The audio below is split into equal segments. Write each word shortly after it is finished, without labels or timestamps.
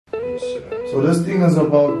So this thing is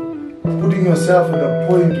about putting yourself at a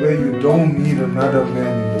point where you don't need another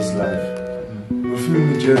man in this life. You feel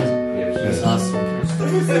me, Jet? Yes. Awesome.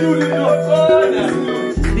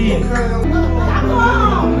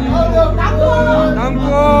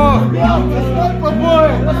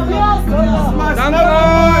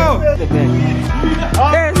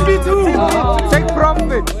 Take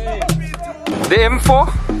profit. The M4?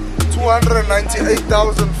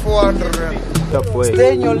 298,400 rand.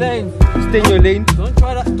 Stay in your lane. Stay in your lane. Don't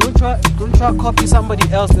try to copy somebody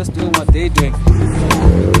else that's doing what they're doing.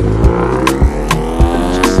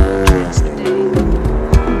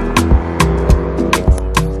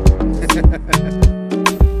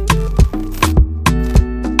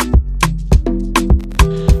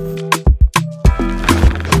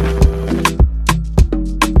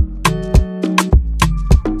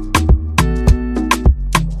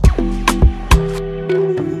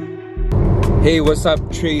 Hey, what's up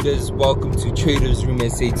traders? Welcome to Traders Room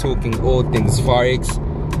SA, talking all things forex.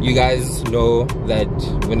 You guys know that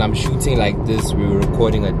when I'm shooting like this, we're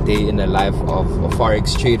recording a day in the life of a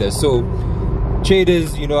forex trader. So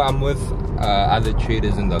traders, you know, I'm with other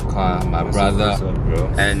traders in the car, my brother,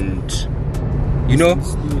 and you know,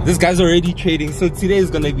 this guy's already trading. So today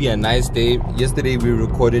is gonna be a nice day. Yesterday we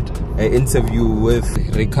recorded an interview with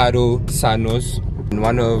Ricardo Sunnos,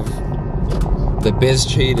 one of the best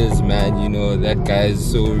traders, man. You know, that guy's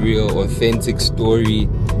so real, authentic story,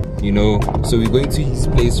 you know. So we're going to his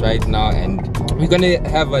place right now and we're gonna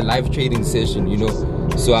have a live trading session, you know.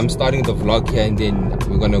 So I'm starting the vlog here and then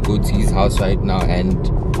we're gonna go to his house right now and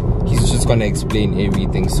he's just gonna explain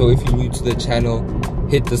everything. So if you're new to the channel,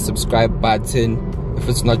 hit the subscribe button. If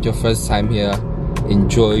it's not your first time here,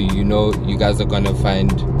 enjoy. You know, you guys are gonna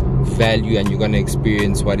find value and you're gonna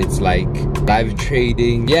experience what it's like live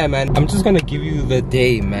trading. Yeah, man, I'm just gonna give you the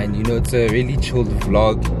day, man. You know, it's a really chilled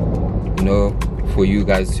vlog, you know, for you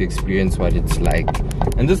guys to experience what it's like.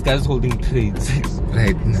 And this guy's holding trades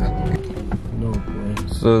right now. No, boy.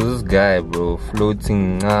 So this guy, bro,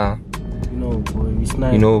 floating. No, boy, we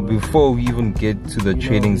snipe. You know, boy. before we even get to the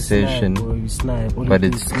trading session, snipe, but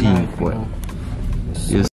it's clean, boy.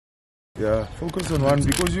 Yes. Yeah, focus on one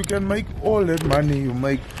because you can make all that money you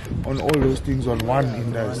make on all those things on one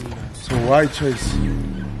index. So why chase? You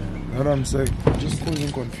know what I'm saying? Just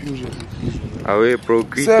causing confusion. Away, bro,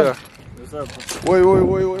 Krita. What's up? Wait.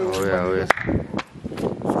 Oh, yeah,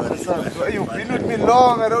 What's up? You've been with me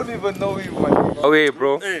long, I don't even know you, man. Away,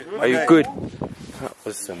 bro. Are you good?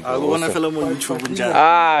 Awesome, bro.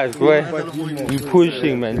 Ah, boy. We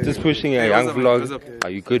pushing, man. Just pushing a young vlog. Are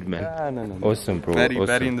you good, man? No. Awesome, bro. Batty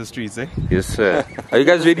Awesome. in the streets, eh? Yes, sir. Are you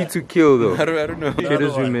guys ready to kill, though? I don't know.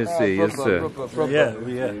 Traders Room SA, yes, sir. Yeah.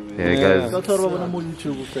 Yeah, guys.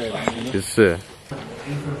 Yes, sir.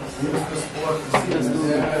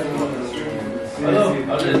 Hello.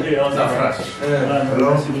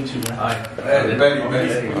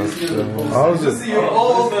 How's it? See you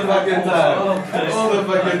all the fucking time. All the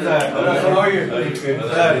fucking time. How are you?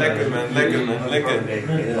 Lekker, man. Lekker.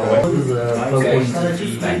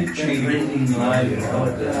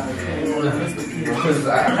 Because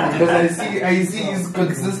I see he's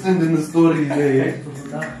consistent in the story there.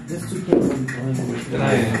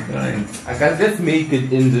 I guess let's make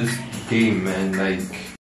it in this game, man. Like,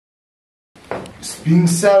 Being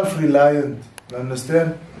self-reliant, you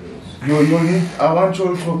understand? You need, I want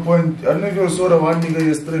you to a point, I don't know if you saw the one nigga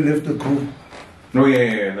yesterday left the group. No,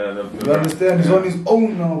 yeah. No. You understand? He's on his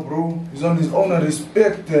own now, bro. He's on his own. I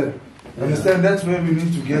respect that. You understand? That's where we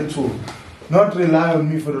need to get to. Not rely on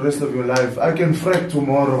me for the rest of your life. I can frack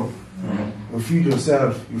tomorrow. You feed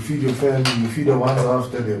yourself, you feed your family, you feed the ones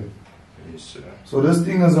after them. Yes, sir. So this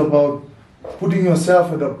thing is about putting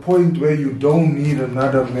yourself at a point where you don't need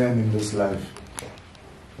another man in this life.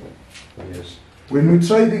 Yes. When we're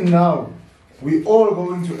trading now, we all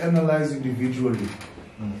going to analyze individually.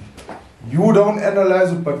 You don't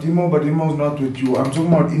analyze with Patimo, Patimo's not with you. I'm talking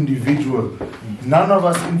about individual. None of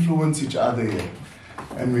us influence each other yet.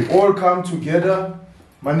 And we all come together.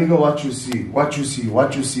 Maniga, what you see,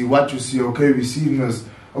 okay, we see this.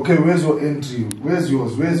 Okay, where's your entry? Where's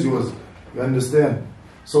yours? You understand?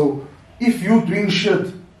 So if you doing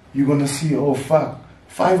shit, you're gonna see, oh fuck,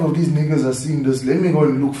 5 of these niggas are seeing this. Let me go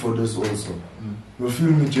and look for this also. You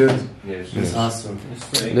feel me, Jed? Yes. That's awesome.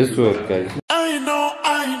 let's work, guys.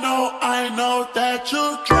 I know that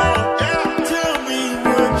you try. Yeah. Tell me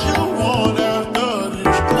what you want after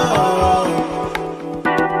this club.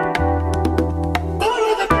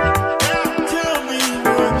 Yeah. Tell me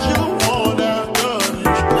what you want after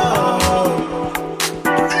this club.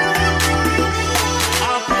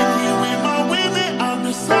 I'll pick you with my women. I'm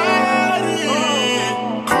deciding.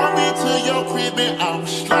 Call me it, I'm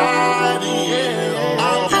sliding, yeah.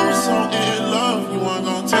 I'm you so in love, you weren't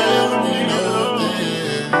gonna tell me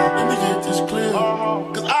nothing. Let me get this clear,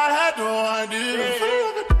 cause I had no idea.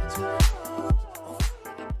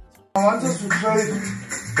 I want us to trade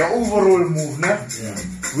the overall move, nah? Yeah.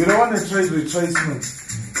 We don't want to trade retracement.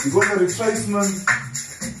 Because the retracement,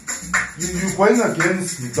 you're going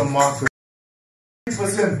against the market.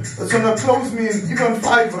 50%. It's gonna close me in even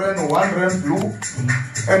 5 rand or 1 rand blue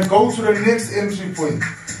and go to the next entry point.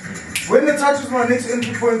 When it touches my next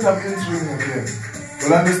entry point, I'm entering again.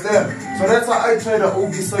 You'll understand? So that's how I trade the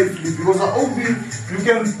OB safely, because the OB, you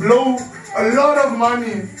can blow a lot of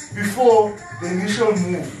money before the initial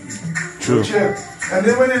move. True. Check. And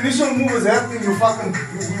then when the initial move is happening, you fucking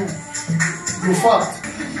you fucked.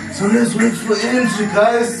 So let's wait for entry,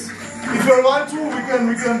 guys. If you want to,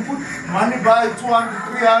 we can put money by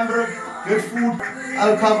 200, 300, get food.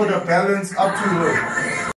 I'll cover the balance up to you.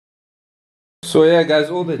 So yeah, guys,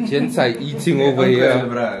 all the gents are eating over here.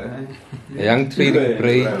 A young trading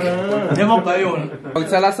break. Oh,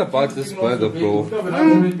 tell us about this burger, bro. Let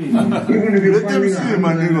them see,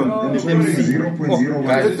 my nigga.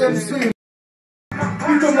 Let them see.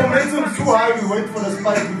 If the momentum's too high, we wait for the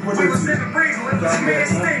spike before they see.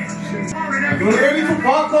 You're ready to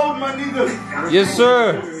park out, my nigga? Yes,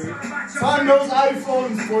 sir. Turn those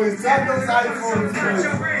iPhones, boys. Turn those iPhones, boys.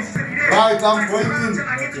 Right, I'm going in.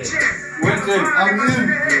 Winton. I'm in.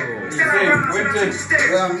 Winton.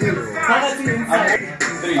 Yeah, I'm in.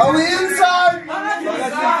 Are we inside?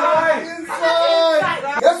 Inside.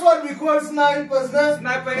 That's what we call snipers,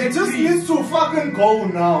 man. It just needs to fucking go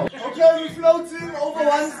now. Okay, we're floating over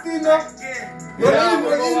one spinner. We're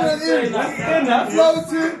in.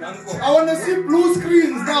 Floating. I want to see blue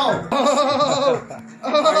screens now.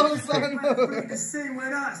 Oh, son. We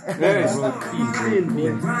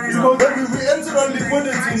entered on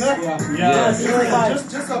liquidity, no? Yeah.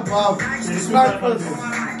 Just above. Snipers.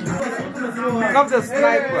 Come the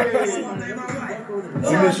sniper.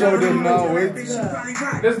 Let me show them now, wait.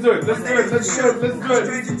 Let's do it. Let's do it.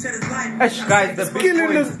 Guys, the big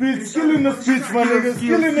Killing the speech, my niggas.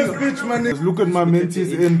 Killing the speech, my niggas. Look at my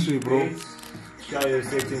mentees entry, bro.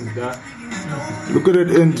 Look at that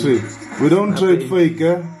entry. We don't trade fake,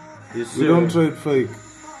 eh? Yes, we don't trade fake.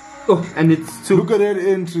 Oh, and it's too. Look at that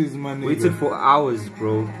entries, my nigga. Waited for hours,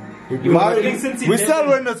 bro. We sell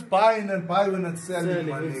when it's buying and buy when it's selling,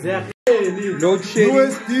 my nigga. Exactly. No shit.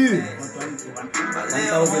 USD.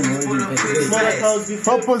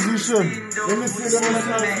 Top position. Let me see.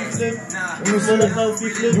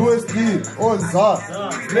 USD. Oh, ZAR.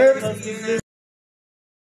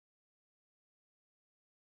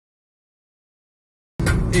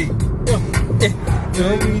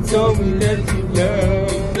 Told me that you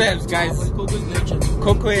love. Plebs, guys.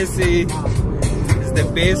 Coco SA is the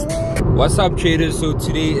best. What's up, traders? So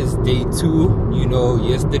today is day 2. You know,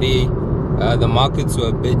 yesterday the markets were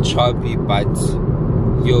a bit choppy, but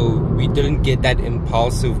yo, we didn't get that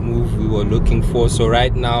impulsive move we were looking for. So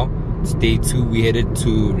right now it's day 2. We headed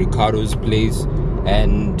to Ricardo's place,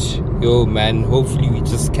 and yo, man, hopefully we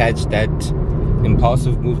just catch that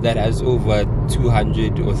impulsive move that has over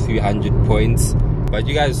 200 or 300 points. But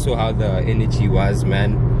you guys saw how the energy was,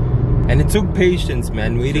 man, and it took patience,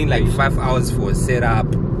 man, waiting like 5 hours for a setup.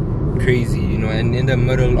 Crazy, you know, and in the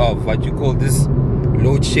middle of what you call this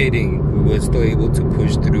load shedding, we were still able to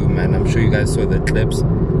push through, man. I'm sure you guys saw the clips.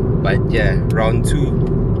 But yeah, round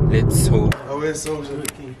 2, let's hope.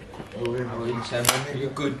 You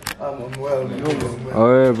good? I'm well, man.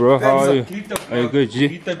 Oh yeah, bro, how are you? Are you good, G?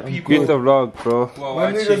 Greet the vlog, bro.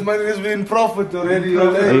 My niggas be in profit already.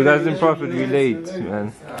 You guys in profit, we late,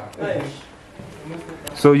 man.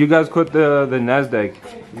 So you guys caught the Nasdaq?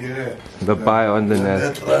 Yeah. The buy on the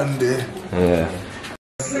Nasdaq. That run there. Yeah.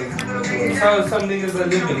 How something is a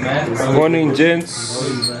living, man. Morning,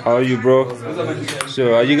 gents. How are you, bro?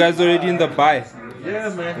 So, are you guys already in the buy? Yeah,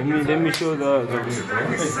 man. Let me show the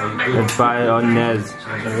buy on Nas.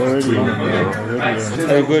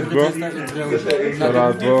 Hey, good, bro. Shout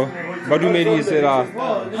out, bro. What do you mean you said?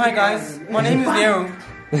 Hi guys, my name is Nero.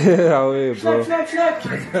 How are you, bro?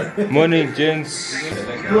 Morning, gents.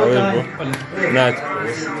 How are you, bro? Nat.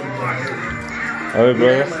 How are you,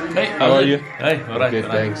 brother? Hey, how are you? Hey, alright. Okay,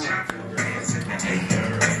 thanks.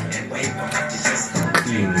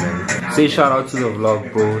 Say shout out to the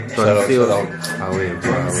vlog, bro. John Sales. How are you,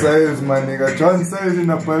 bro? John Sales, my nigga. John Sales in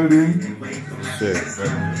the building. Sure.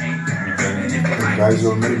 Guys,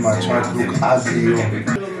 you made my chart look ugly, yo.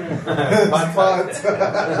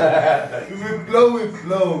 We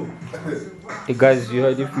blow. Hey guys, you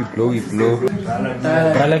heard if we blow, we blow.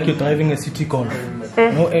 I like you driving a city golf.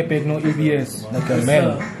 No epic, no EBS, like a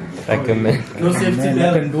man. Like a man. No safety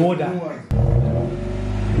belt.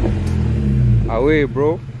 Away,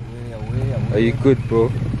 bro. Are you good,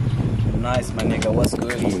 bro? Nice, my nigga. What's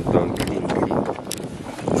good?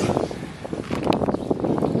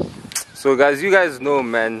 So guys, you guys know,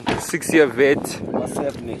 man, 6-year vet. What's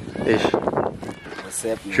happening? Ish. What's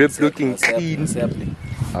happening? Drip looking clean. What's happening?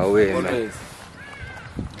 Away, man. Always.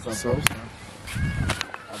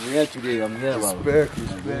 I'm here today. I'm here, man. Respect.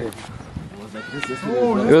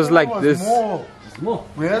 It was like this. More.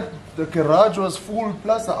 We had the garage was full,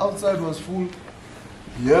 plus the outside was full.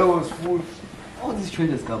 Yeah, was full. All these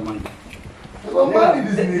traders got money. They got money,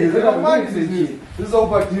 these niggas. They got money, these niggas. This is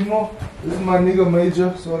Obatimo. This is my nigga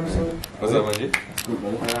Major. Sorry. What's up, Major?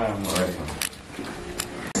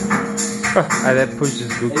 That push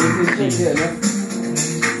is looking clean.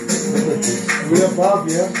 We above,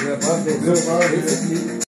 yeah? We above.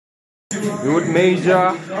 We with Major,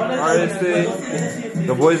 RSA,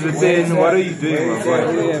 the boys within. What are you doing, my boy?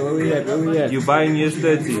 Where we at? You buying years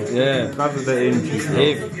 30? Yeah. Cover the entry.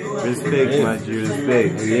 Respect, my G,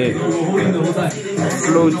 respect.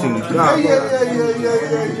 Floating. Yeah.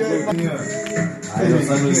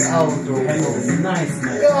 Nice,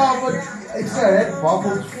 man. Yeah, but it's a head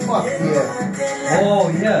bubble. Fuck yeah. Oh,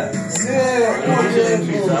 yeah.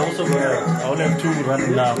 Yeah. I also got, I only have 2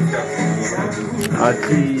 running now.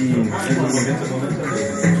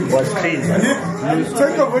 What's crazy?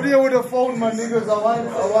 Take a video with a phone, my niggas. I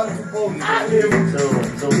want to post.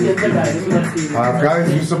 Guys,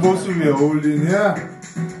 you're supposed to be holding, yeah?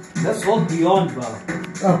 Let's hold beyond, bro.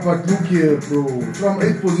 But look here, bro. From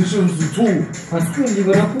 8 positions to 2. But still, you're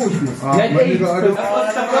gonna push, man. My nigga, I don't.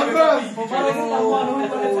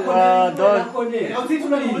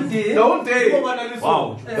 Don't they?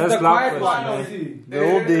 Wow. That's quiet one. The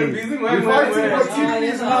whole day. We're fighting for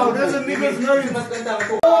TVs now. There's a nigga's name.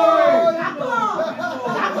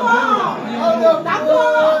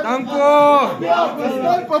 Danko!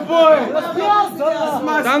 Sniper boy!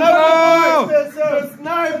 Danko!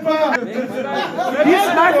 Sniper! He's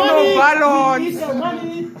not no ballon!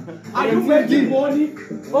 Are you making money?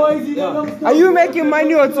 Or is it Are you making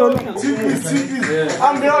money or so? TVs.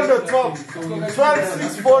 I'm there on the top.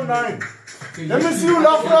 12649. Let me see you,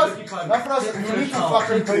 Lafras. Lafras, you need to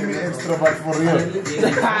fucking pay me extra, but for real.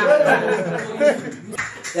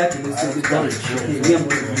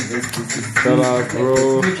 Shut up,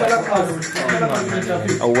 bro.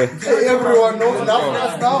 Away. Hey, everyone knows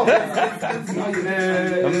Lafras now.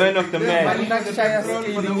 The man of the man.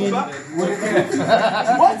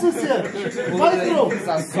 What's this here? Micro.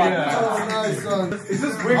 Nice, son.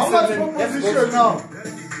 How much proposition now?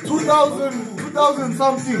 2000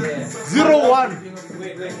 something. 01.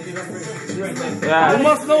 Yeah. You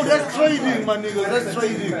must know that's trading, my nigga. That's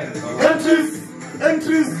trading.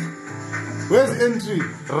 Entries. Where's entry?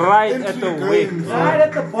 Right Entry at the game, weight. son. right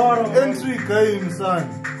at the bottom? Entry game, son.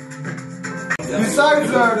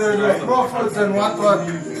 Besides the profits and what,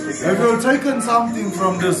 have you taken something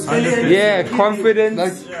from this? Yeah,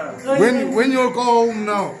 confidence. Like when you go home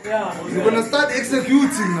now, you're gonna start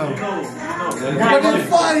executing now. You're gonna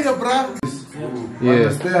fire, bruh. Yeah.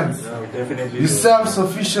 Understand? You're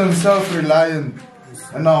self-sufficient, self-reliant,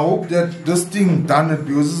 and I hope that this thing done it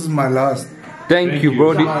because this is my last. Thank you,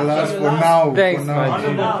 bro. My last for now. Thanks, for now.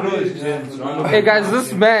 man. Hey guys,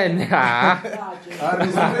 this man.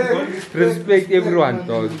 Respect everyone,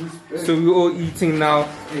 dog. So we all eating now.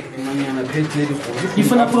 You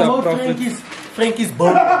finna promote Frankie's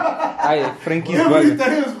burger. Aye, Frankie's Every burger.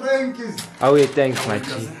 day is Frankie's. Oh wait, thanks, my G.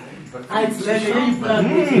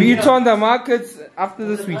 We eat on the markets. After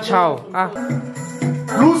this, we chow.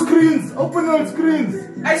 Blue screens, open all screens.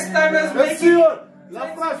 Let's see it.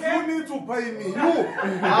 Lafras, you need to pay me. You.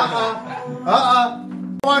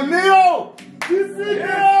 Neo. This is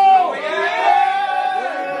Neo.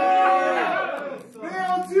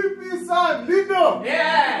 Neo TP, son. Lindo.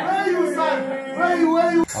 Yeah. Where you, son? Where you?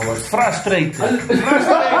 I was frustrated. Serious,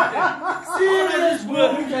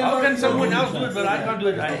 bro. How can someone else do it, but I can't do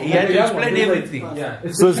it? He had to explain everything.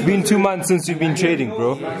 So it's been 2 months since you've been trading,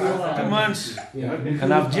 bro. 2 months.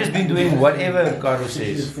 And I've just been doing whatever Ricardo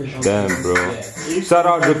says. Damn, bro. Shout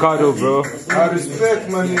out Ricardo, bro. I respect,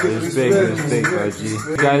 my nigga. Respect, my G.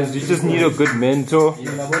 Guys, you just need a good mentor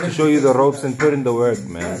to show you the ropes and put in the work,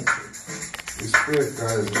 man. Respect,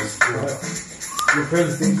 guys. Respect.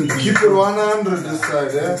 Keep it 100 this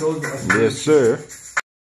side, eh? Yes, sir.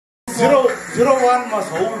 01 must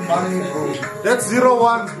hold money, bro. That's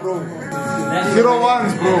 01s, bro.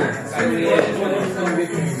 01s, bro.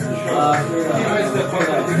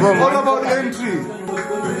 What about entry?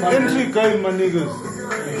 Entry game, my niggas.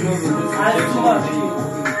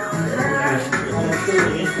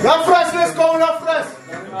 Lafras, let's go, Lafras.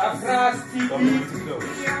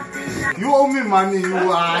 You owe me money, you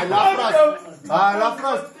Lafras.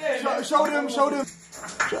 Lafras. Show them.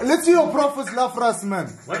 Let's see your profits, Lafras, man.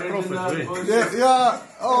 What profit? Yeah.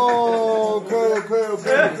 Oh, okay.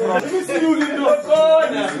 Let me see you, Lindo.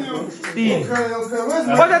 Okay. Where's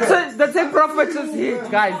my That's a profit is here,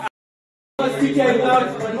 guys.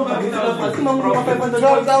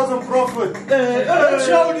 12,000 profit. Let's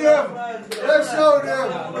show them.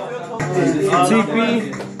 TP.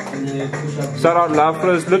 Shout out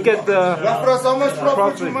Lafras. Look at the Lafras, how much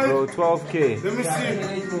profit you profit, made? bro. 12k. Let me see.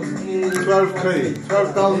 12k.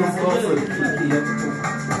 12,000 profit.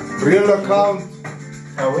 Real account.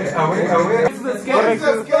 Away. It's a scam.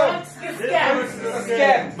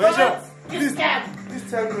 Measure. Please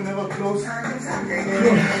tell me never close.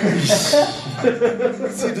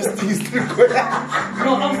 See this thing is still going. No,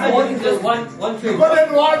 I'm holding just one trade. But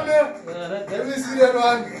then one there. Let me see that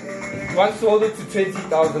one. One sold it to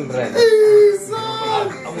 20,000 rand. I'm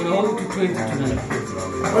gonna hold it to 20 tonight.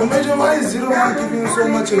 But Major, why is 01 giving you so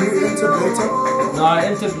much and you enter better? No, I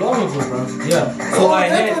entered long ago, bro. Yeah. So Oh,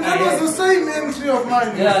 that was the same entry of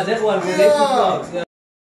mine. Yeah, that one. Yeah.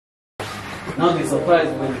 Now they're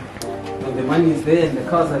surprised when the money is there and the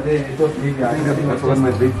cars are there. They thought maybe I forgot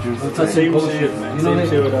my big juice. Same shit, man. You know, Same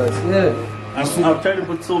shit with us. Yeah. I've tried to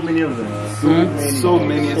put so many of them. So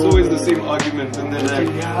many. It's always the same argument, and then it's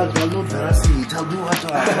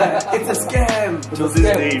a scam. Till this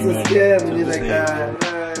day, man. And you're like,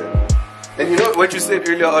 and you know what you said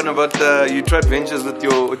earlier on about you tried ventures with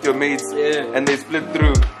your mates, and they split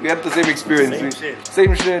through. We had the same experience.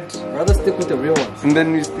 Same shit. Rather stick with the real ones. And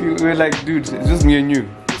then we were like, dude, it's just me and you.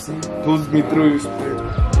 Pulls me through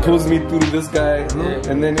this guy,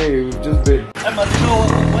 and then hey, we've just been. I must know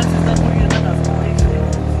once it's done for you,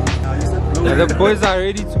 then The boys are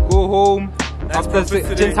ready to go home. After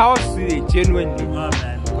Jen's house today, genuinely. oh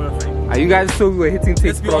man, perfect. Are you guys so we were hitting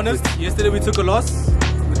takes Let's be honest, yesterday we took a loss,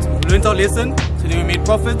 we learned our lesson, today we made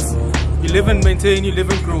profits. You live and maintain, you live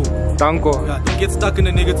and grow. Danko. Yeah, don't get stuck in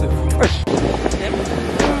the negative.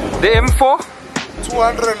 The M4?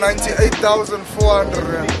 298,400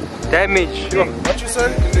 rand. Damage. What you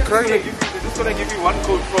say? The crash? They're just gonna give you one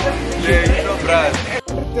code from the brand.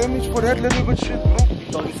 Damage for that little bit shit, bro.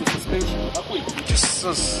 Don't use the suspension.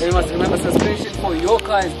 Jesus. You must remember suspension for your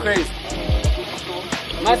car is crazy.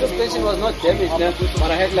 My suspension was not damaged,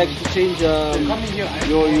 but I had like to change your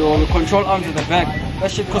control arms at the back.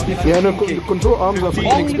 That shit cost me 15K. Yeah, no, the control arms are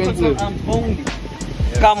fucking expensive. Control arms only.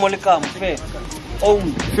 Come, fair.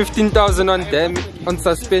 Only. 15,000 on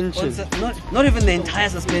suspension. Not even the entire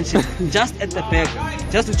suspension, just at the back.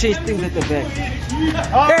 Just to change things at the back.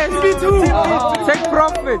 Hey, it's me too. Take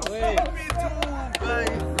profit.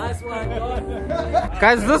 Nice one, God.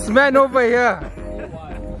 Guys, this man over here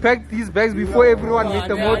packed these bags before everyone made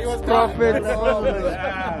the most profit.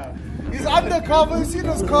 He's undercover. You see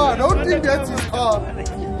this car? Don't think that's his car.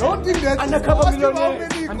 Don't think that's Undercover his car.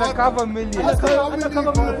 millionaire. Undercover million.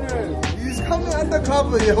 Undercover millionaire. He's coming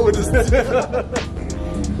undercover here with this.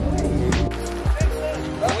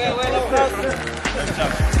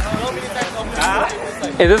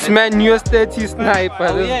 Hey, this man newest 30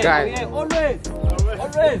 sniper, this guy. Always.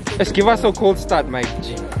 Let's give us a cold start, Mike.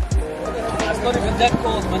 It's not even that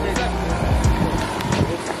cold, man.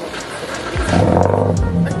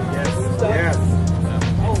 Yes.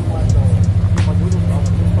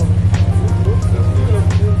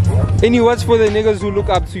 Any words for the niggas who look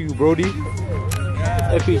up to you, Brody?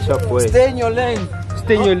 Epic shop boy. Stay in your lane.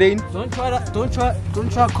 Stay in your lane. Don't try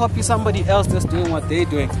to copy somebody else that's doing what they're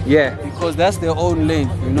doing. Yeah. Because that's their own lane,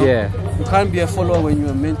 you know? Yeah. You can't be a follower when you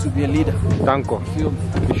are meant to be a leader. Danko. Feel me?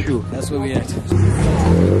 For sure. That's where we at.